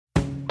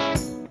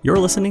You're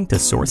listening to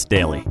Source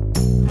Daily.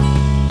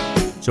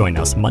 Join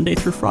us Monday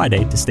through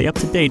Friday to stay up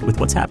to date with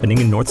what's happening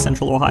in North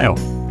Central Ohio.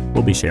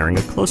 We'll be sharing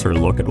a closer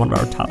look at one of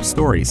our top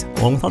stories,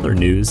 along with other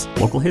news,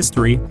 local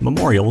history,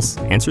 memorials,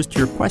 answers to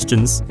your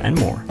questions, and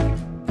more.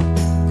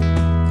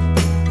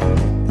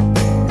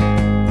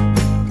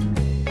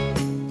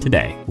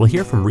 Today, we'll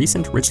hear from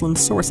recent Richland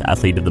Source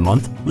Athlete of the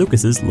Month,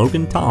 Lucas's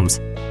Logan Toms.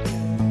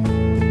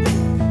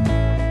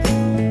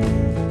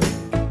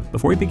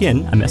 Before we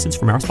begin, a message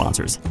from our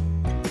sponsors.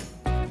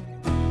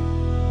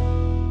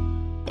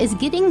 Is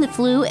getting the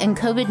flu and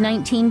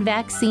COVID-19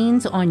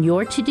 vaccines on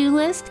your to-do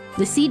list?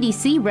 The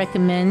CDC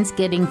recommends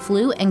getting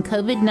flu and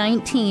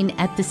COVID-19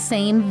 at the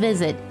same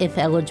visit if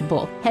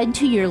eligible. Head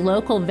to your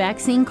local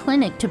vaccine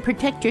clinic to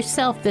protect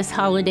yourself this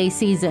holiday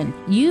season.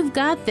 You've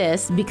got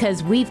this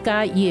because we've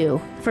got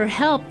you. For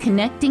help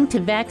connecting to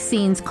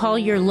vaccines, call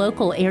your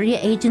local Area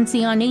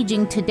Agency on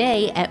Aging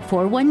today at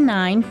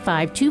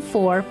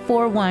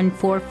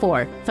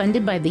 419-524-4144.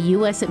 Funded by the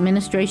U.S.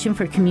 Administration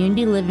for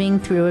Community Living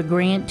through a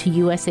grant to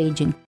U.S.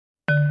 Aging.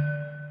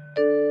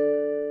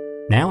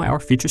 Now our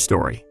feature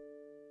story.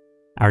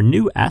 Our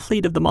new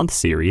Athlete of the Month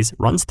series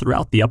runs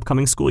throughout the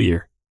upcoming school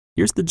year.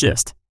 Here's the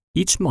gist.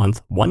 Each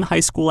month, one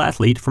high school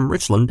athlete from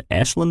Richland,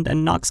 Ashland,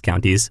 and Knox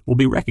counties will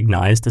be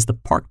recognized as the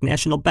Park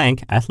National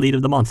Bank Athlete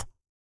of the Month.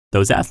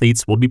 Those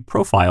athletes will be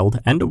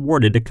profiled and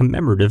awarded a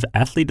commemorative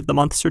Athlete of the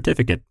Month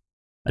certificate.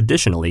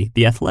 Additionally,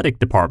 the athletic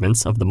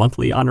departments of the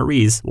monthly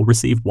honorees will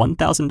receive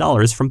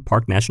 $1,000 from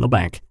Park National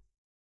Bank.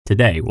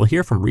 Today, we'll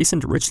hear from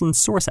recent Richland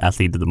Source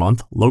Athlete of the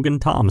Month, Logan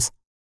Toms.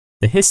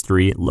 The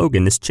history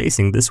Logan is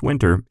chasing this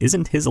winter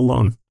isn't his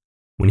alone.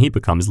 When he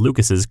becomes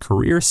Lucas's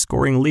career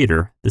scoring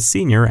leader, the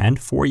senior and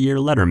four-year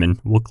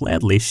letterman will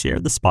gladly share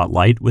the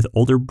spotlight with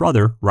older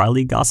brother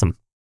Riley Gossam.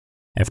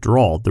 After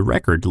all, the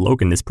record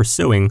Logan is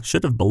pursuing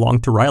should have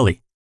belonged to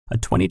Riley. A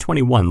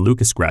 2021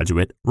 Lucas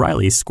graduate,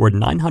 Riley scored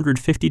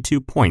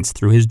 952 points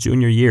through his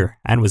junior year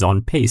and was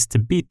on pace to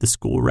beat the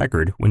school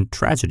record when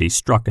tragedy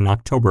struck in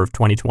October of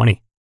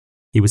 2020.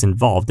 He was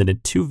involved in a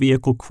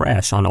two-vehicle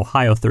crash on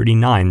Ohio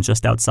 39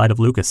 just outside of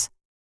Lucas.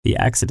 The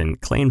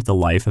accident claimed the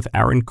life of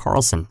Aaron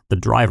Carlson, the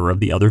driver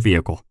of the other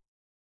vehicle.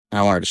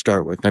 I wanted to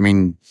start with,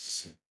 when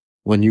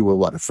you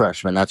were, a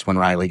freshman, that's when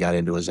Riley got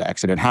into his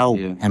accident.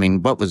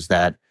 What was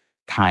that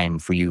time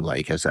for you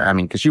like?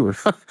 Because you were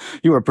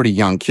you were a pretty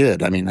young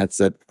kid.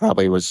 That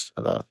probably was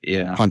a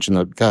punch in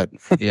the gut.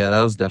 Yeah,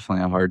 that was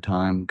definitely a hard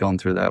time going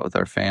through that with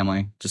our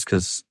family, just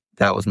because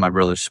that was my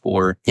brother's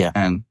sport. Yeah.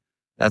 And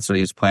that's what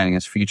he was planning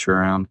his future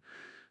around.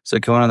 So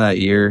going on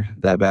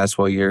that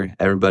basketball year,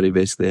 everybody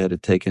basically had to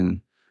take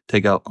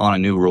out on a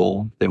new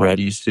role they weren't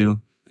used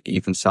to, like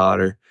Ethan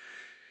Sauter.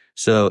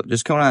 So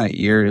just coming on that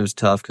year, it was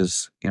tough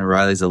because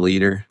Riley's a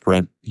leader.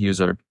 Right. He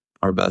was our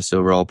best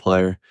overall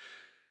player.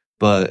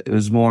 But it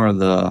was more of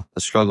the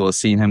struggle of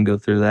seeing him go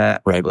through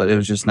that. Right. But it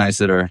was just nice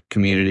that our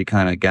community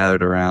kind of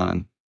gathered around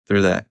and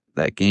threw that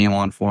game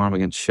on for him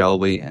against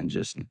Shelby. And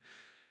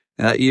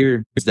that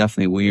year was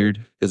definitely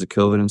weird because of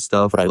COVID and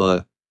stuff. Right.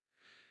 But,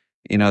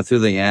 through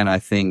the end, I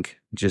think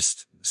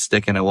just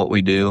sticking to what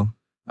we do,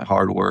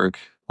 hard work,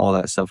 all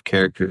that stuff,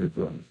 character,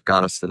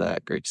 got us to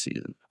that great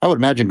season. I would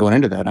imagine going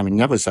into that,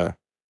 that was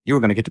you were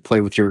going to get to play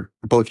with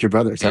both your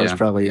brothers. That was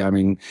probably, to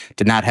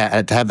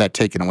have that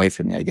taken away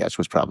from you, I guess,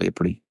 was probably a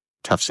pretty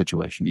tough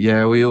situation.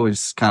 Yeah, we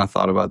always kind of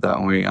thought about that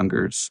when we were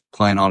younger,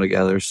 playing all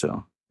together.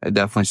 So it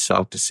definitely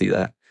sucked to see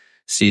that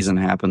season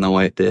happen the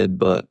way it did.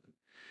 But,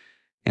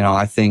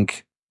 I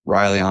think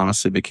Riley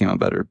honestly became a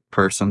better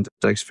person through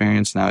that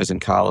experience. Now he's in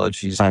college.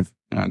 He's gone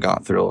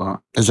through a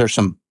lot. Is there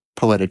some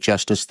poetic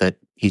justice that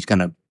he's going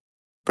to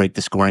break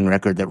the scoring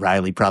record that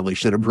Riley probably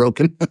should have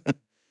broken?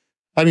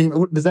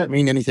 Does that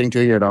mean anything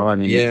to you at all?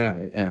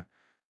 Yeah.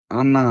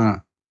 I'm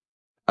not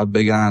a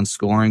big guy on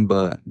scoring,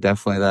 but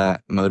definitely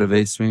that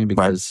motivates me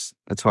because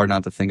it's hard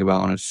not to think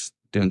about when it's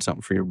doing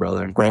something for your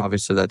brother. Right.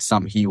 Obviously, that's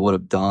something he would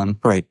have done.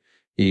 Right.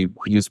 He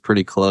was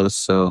pretty close.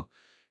 So,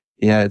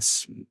 yeah,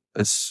 it's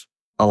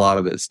a lot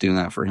of it's doing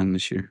that for him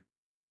this year.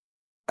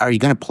 Are you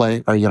going to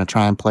play? Are you going to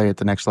try and play at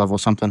the next level or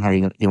something?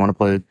 You want to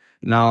play?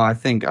 No, I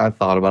think I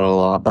thought about it a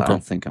lot, but Okay. I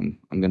don't think I'm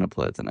going to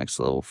play at the next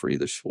level for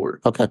either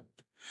sport. Okay.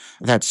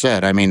 That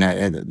said,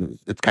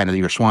 it's kind of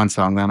your swan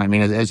song then.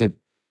 Has it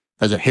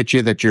hit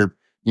you that you're,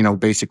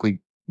 basically,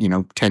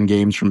 10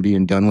 games from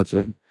being done with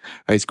the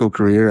high school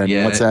career?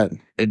 What's that?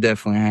 It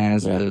definitely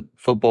has. Yeah.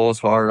 Football is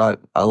hard.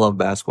 I love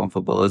basketball and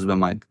football. Those have been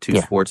my two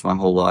sports my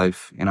whole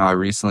life. I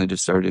recently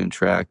just started doing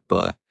track,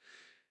 but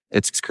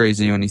it's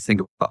crazy when you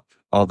think about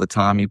all the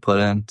time you put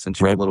in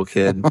since you're a little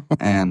kid.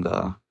 And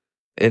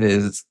it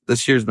is.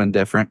 This year's been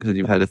different because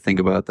you've had to think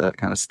about that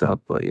kind of stuff.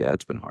 But yeah,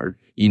 it's been hard.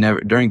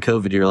 During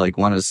COVID, you're like,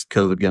 when is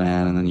COVID going to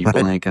end? And then you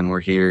blink and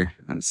we're here.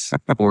 And it's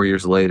 4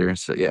 years later.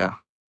 So yeah,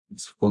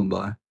 it's flown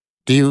by.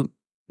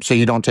 So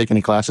you don't take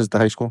any classes at the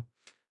high school?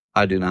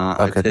 I do not.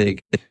 Okay.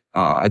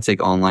 I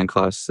take online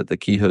classes at the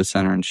Kehoe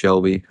Center in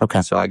Shelby.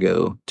 Okay. So I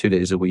go 2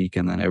 days a week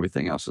and then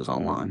everything else is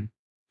online.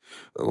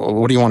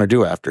 What do you want to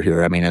do after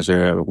here? Is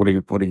there what are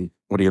you looking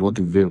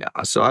to do?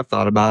 Yeah, so I've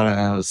thought about it.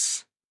 And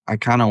I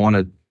kind of want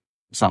to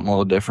something a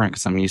little different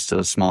because I'm used to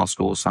a small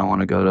school. So I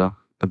want to go to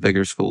a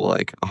bigger school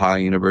like Ohio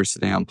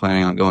University. I'm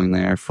planning on going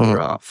there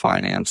for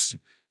finance,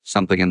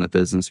 something in the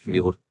business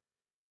field.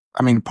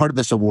 I mean, part of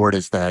this award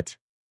is that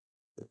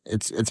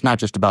it's not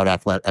just about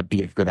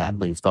being a good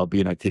athlete. It's about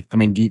being a kid. I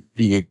mean, do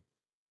you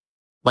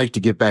like to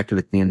give back to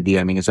the community?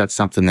 I mean, is that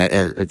something that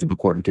is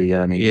important to you?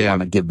 I mean, you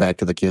want to give back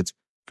to the kids?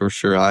 For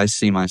sure. I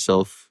see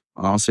myself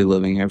honestly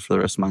living here for the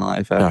rest of my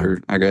life.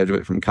 After I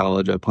graduate from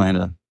college, I plan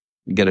to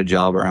get a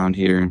job around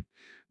here and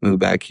move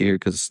back here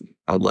because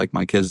I'd like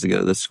my kids to go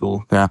to this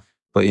school. Yeah.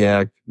 But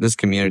yeah, this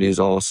community is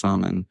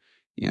awesome. And,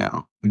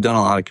 we've done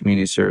a lot of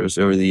community service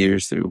over the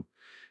years through,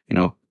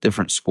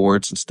 different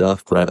sports and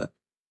stuff. But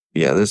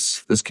yeah,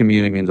 this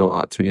community means a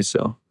lot to me.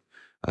 So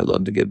I'd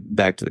love to give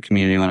back to the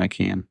community when I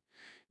can.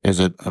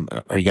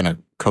 Are you going to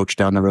coach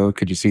down the road?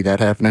 Could you see that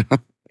happening?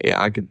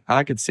 Yeah,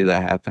 I could see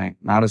that happening.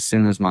 Not as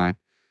soon as my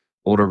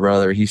older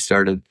brother. He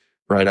started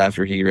right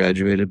after he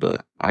graduated,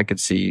 but I could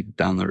see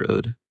down the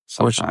road.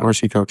 Where's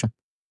he coaching?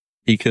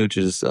 He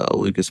coaches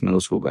Lucas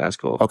Middle School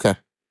basketball. Okay.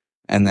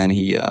 And then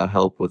he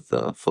helped with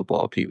the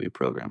football Pee Wee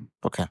program.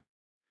 Okay.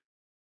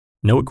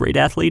 Know a great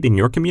athlete in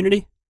your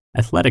community?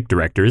 Athletic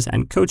directors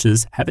and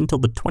coaches have until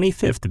the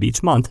 25th of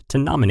each month to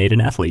nominate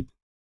an athlete.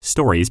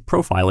 Stories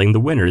profiling the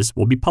winners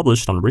will be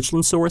published on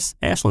Richland Source,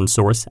 Ashland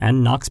Source,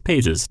 and Knox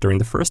pages during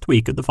the first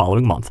week of the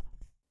following month.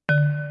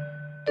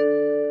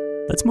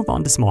 Let's move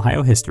on to some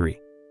Ohio history.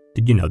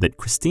 Did you know that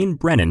Christine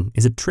Brennan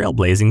is a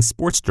trailblazing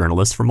sports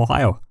journalist from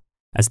Ohio?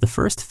 As the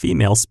first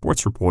female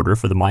sports reporter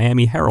for the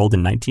Miami Herald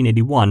in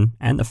 1981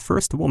 and the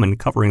first woman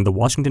covering the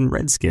Washington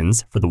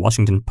Redskins for the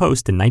Washington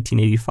Post in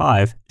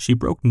 1985, she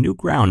broke new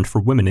ground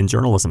for women in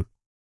journalism.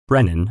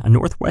 Brennan, a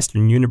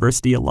Northwestern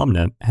University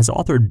alumna, has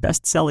authored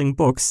best-selling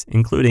books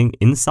including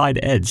Inside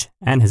Edge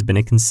and has been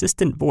a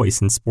consistent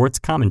voice in sports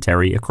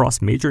commentary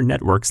across major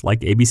networks like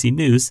ABC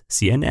News,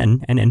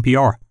 CNN, and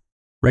NPR.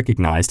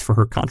 Recognized for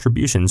her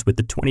contributions with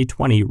the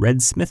 2020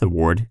 Red Smith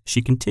Award,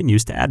 she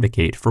continues to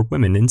advocate for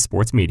women in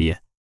sports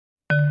media.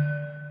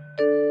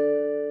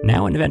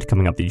 Now an event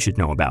coming up that you should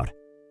know about.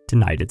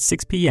 Tonight at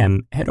 6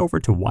 p.m., head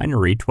over to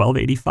Winery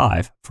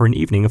 1285 for an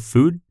evening of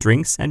food,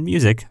 drinks, and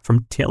music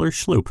from Taylor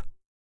Schloop.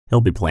 He'll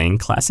be playing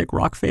classic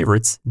rock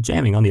favorites,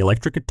 jamming on the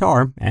electric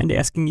guitar, and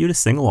asking you to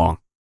sing along.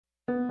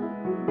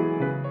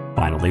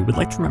 Finally, we'd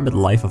like to remember the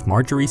life of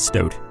Margery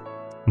Stoodt.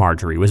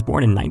 Margery was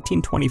born in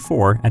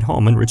 1924 at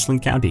home in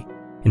Richland County.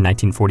 In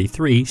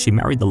 1943, she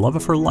married the love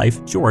of her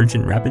life, George,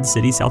 in Rapid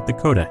City, South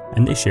Dakota,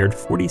 and they shared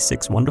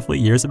 46 wonderful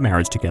years of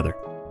marriage together.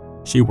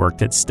 She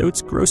worked at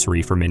Stoudt's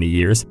Grocery for many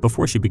years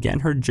before she began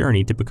her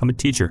journey to become a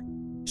teacher.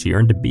 She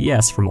earned a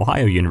BS from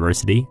Ohio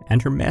University and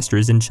her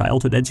master's in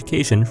childhood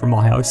education from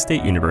Ohio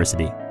State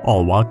University,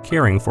 all while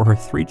caring for her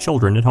 3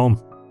 children at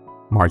home.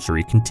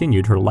 Margery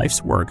continued her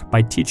life's work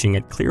by teaching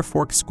at Clear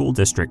Fork School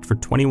District for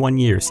 21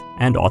 years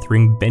and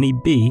authoring Benny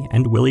B.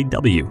 and Willie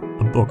W.,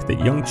 a book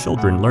that young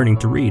children learning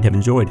to read have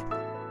enjoyed.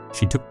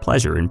 She took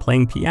pleasure in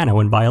playing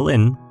piano and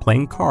violin,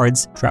 playing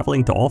cards,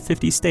 traveling to all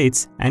 50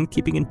 states, and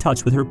keeping in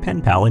touch with her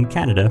pen pal in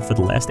Canada for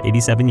the last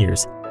 87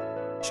 years.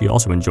 She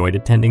also enjoyed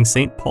attending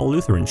St. Paul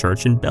Lutheran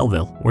Church in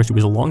Belleville, where she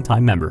was a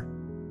longtime member.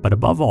 But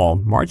above all,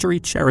 Margery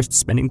cherished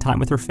spending time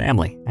with her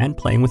family and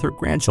playing with her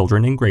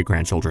grandchildren and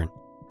great-grandchildren.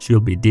 She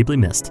will be deeply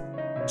missed.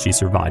 She's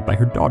survived by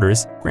her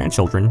daughters,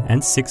 grandchildren,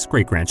 and 6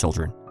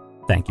 great-grandchildren.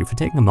 Thank you for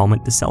taking a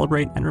moment to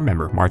celebrate and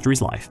remember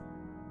Margery's life.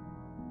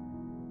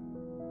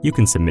 You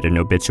can submit an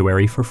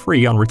obituary for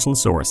free on Richland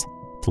Source.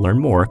 To learn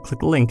more, click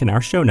the link in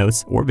our show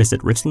notes or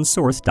visit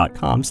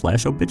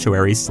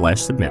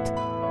richlandsource.com/obituaries/submit.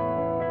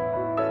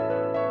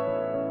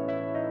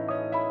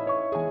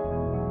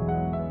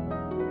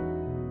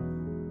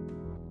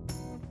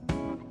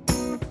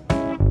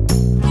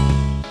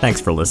 Thanks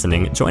for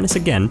listening. Join us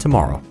again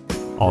tomorrow.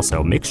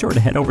 Also, make sure to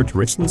head over to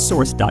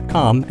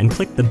richlandsource.com and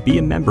click the Be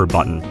a Member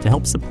button to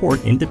help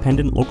support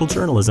independent local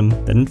journalism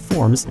that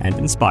informs and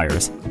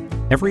inspires.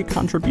 Every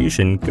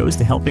contribution goes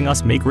to helping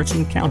us make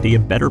Richland County a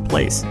better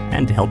place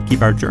and to help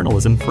keep our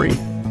journalism free.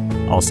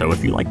 Also,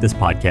 if you like this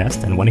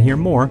podcast and want to hear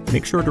more,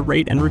 make sure to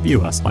rate and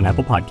review us on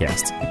Apple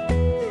Podcasts.